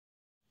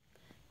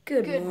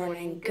Good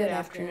morning, good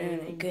afternoon,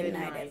 and good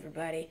night,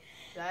 everybody.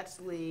 That's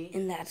Lee.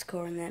 And that's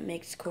Core, and that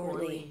makes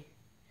Corley.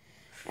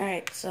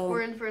 Alright, so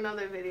we're in for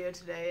another video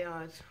today.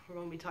 We're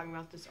going to be talking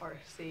about this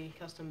RC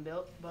custom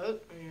built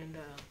boat, and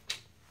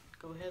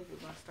go ahead,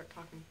 let's start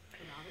talking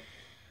about it.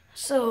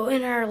 So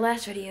in our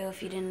last video,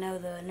 if you didn't know,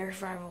 the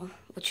Nerf rival,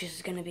 which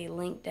is going to be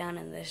linked down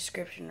in the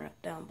description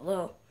right down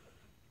below,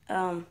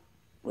 I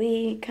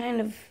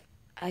kind of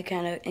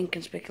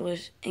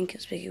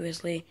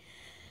inconspicuously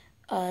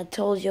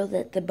told you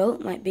that the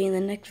boat might be in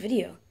the next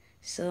video.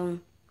 So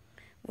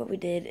what we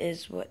did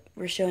is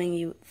we're showing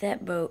you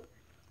that boat,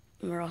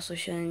 and we're also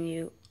showing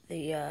you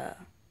the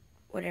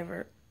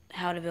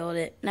how to build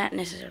it. Not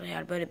necessarily how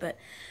to build it, but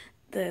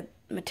the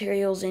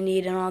materials they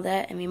need and all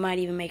that, and we might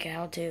even make a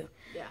how-to.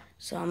 Yeah.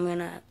 So I'm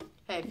gonna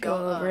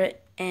go over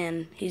it,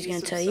 and he's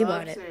gonna tell you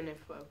about it. And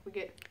if we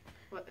get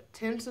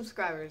 10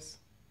 subscribers,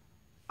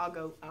 I'll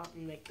go out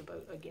and make the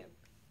boat again.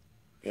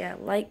 Yeah,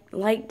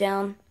 like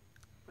down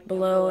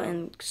below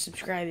and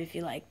subscribe if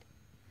you liked.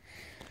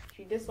 If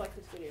you dislike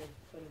this video,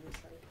 put a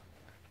dislike.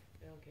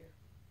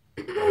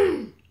 I don't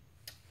care.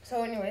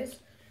 So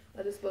anyways,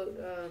 this boat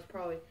is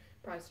probably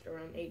priced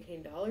around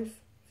 $18.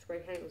 Spray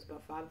paint was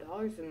about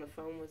 $5, and the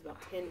foam was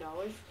about $10.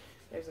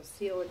 There's a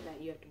sealant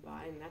that you have to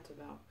buy, and that's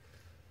about,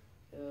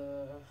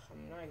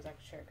 I'm not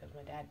exactly sure because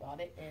my dad bought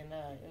it, and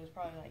it was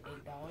probably like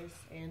 $8.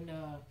 And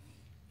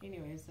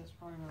anyways, that's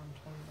probably around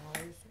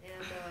 $20.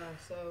 And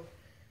so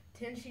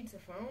 10 sheets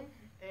of foam,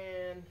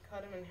 and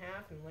cut them in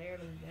half and layered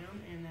them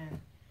down, and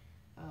then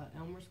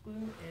Elmer's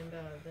glue, and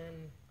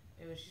then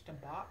it was just a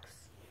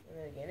box in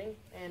the beginning,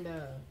 and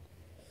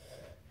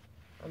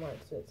I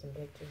might put some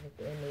pictures at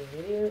the end of the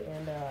video,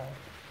 and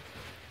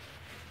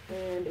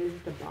it was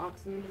just a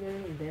box in the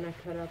beginning, and then I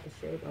cut out the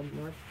shape. I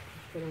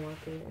put a marker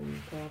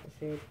and cut out the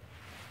shape,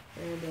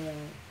 and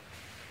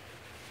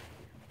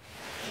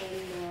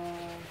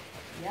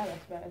yeah,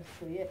 that's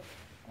basically it.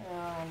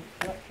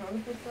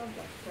 Electronical stuff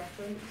like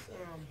preference,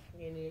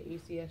 you need an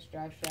ECS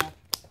drive shaft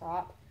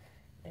prop,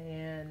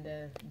 and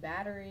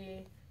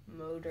battery,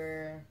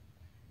 motor.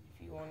 If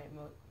you want it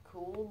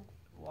cooled,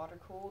 water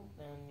cooled,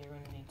 then you're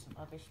going to need some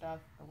other stuff.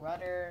 A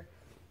rudder,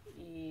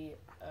 and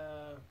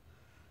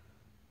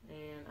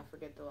I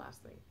forget the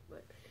last thing,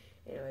 but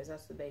anyways,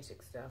 that's the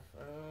basic stuff.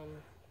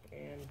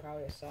 And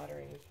probably a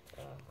soldering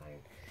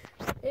iron.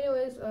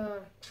 Anyways,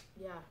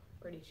 yeah,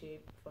 pretty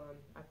cheap, fun.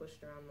 I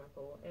pushed around my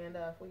pole, and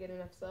if we get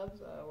enough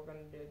subs, we're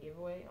going to do a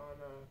giveaway on,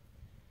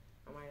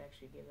 I might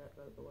actually give that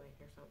boat away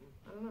or something.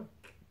 I don't know.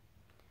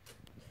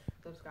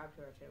 Subscribe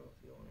to our channel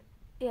if you want it.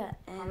 Yeah,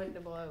 and comment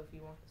down below if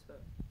you want this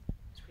boat.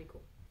 It's pretty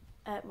cool.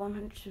 At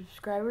 100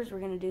 subscribers, we're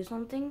going to do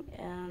something,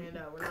 and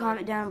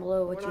comment down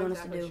below what you want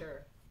us to do.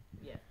 Sure.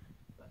 Yeah,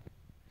 but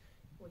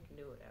we can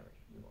do whatever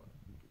you want.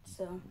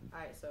 So.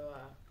 Alright, so,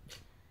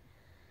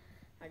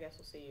 I guess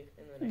we'll see you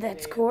in the next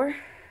That's video. Core.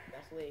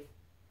 That's Lee.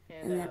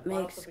 And that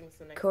makes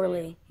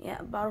Corley.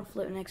 Yeah, bottle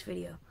flip next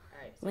video.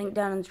 Alright. Link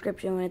down in the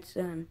description when it's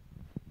done.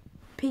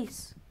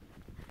 Peace.